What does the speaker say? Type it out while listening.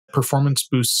Performance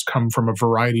boosts come from a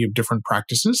variety of different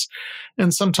practices,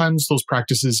 and sometimes those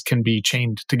practices can be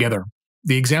chained together.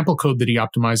 The example code that he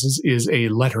optimizes is a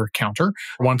letter counter.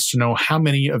 It wants to know how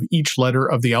many of each letter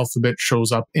of the alphabet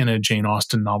shows up in a Jane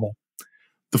Austen novel.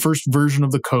 The first version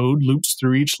of the code loops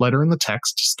through each letter in the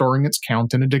text, storing its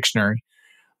count in a dictionary.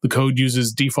 The code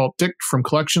uses default dict from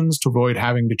collections to avoid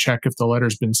having to check if the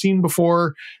letter's been seen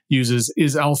before, uses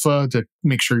isAlpha to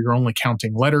make sure you're only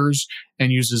counting letters,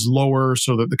 and uses lower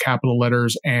so that the capital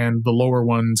letters and the lower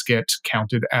ones get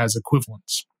counted as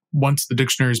equivalents. Once the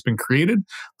dictionary has been created,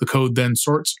 the code then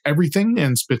sorts everything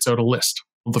and spits out a list.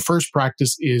 The first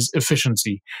practice is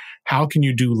efficiency. How can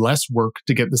you do less work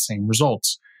to get the same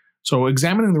results? So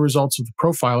examining the results of the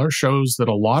profiler shows that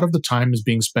a lot of the time is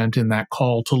being spent in that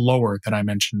call to lower that I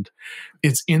mentioned.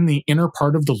 It's in the inner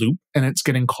part of the loop, and it's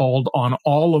getting called on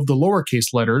all of the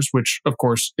lowercase letters, which of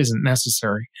course isn't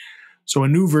necessary. So a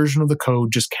new version of the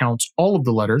code just counts all of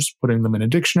the letters, putting them in a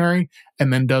dictionary,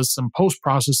 and then does some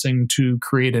post-processing to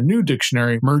create a new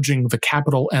dictionary, merging the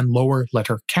capital and lower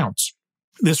letter counts.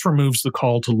 This removes the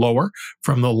call to lower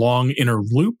from the long inner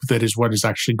loop that is what is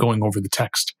actually going over the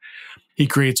text. He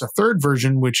creates a third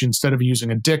version, which instead of using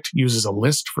a dict, uses a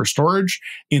list for storage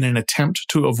in an attempt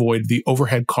to avoid the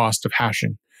overhead cost of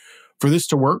hashing. For this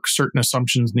to work, certain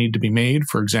assumptions need to be made.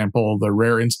 For example, the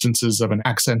rare instances of an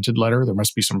accented letter, there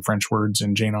must be some French words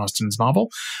in Jane Austen's novel,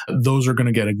 those are going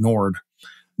to get ignored.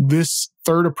 This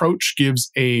third approach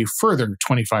gives a further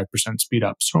 25% speed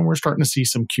up, so we're starting to see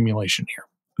some accumulation here.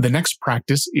 The next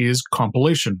practice is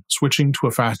compilation, switching to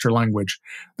a faster language.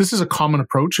 This is a common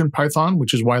approach in Python,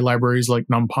 which is why libraries like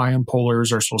NumPy and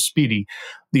Polars are so speedy.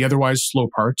 The otherwise slow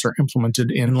parts are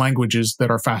implemented in languages that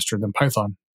are faster than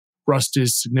Python. Rust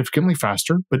is significantly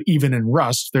faster, but even in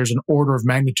Rust, there's an order of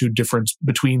magnitude difference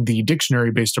between the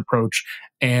dictionary-based approach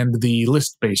and the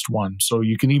list-based one. So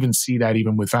you can even see that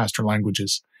even with faster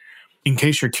languages. In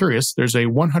case you're curious, there's a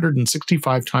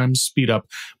 165 times speed up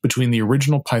between the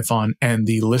original Python and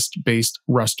the list-based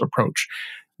Rust approach.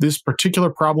 This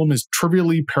particular problem is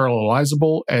trivially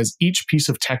parallelizable as each piece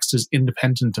of text is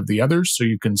independent of the others, so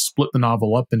you can split the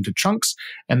novel up into chunks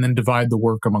and then divide the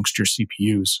work amongst your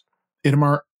CPUs.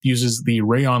 Itamar uses the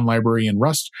Rayon library in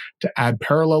Rust to add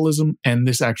parallelism, and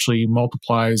this actually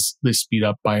multiplies the speed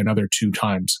up by another 2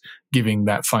 times, giving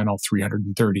that final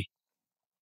 330.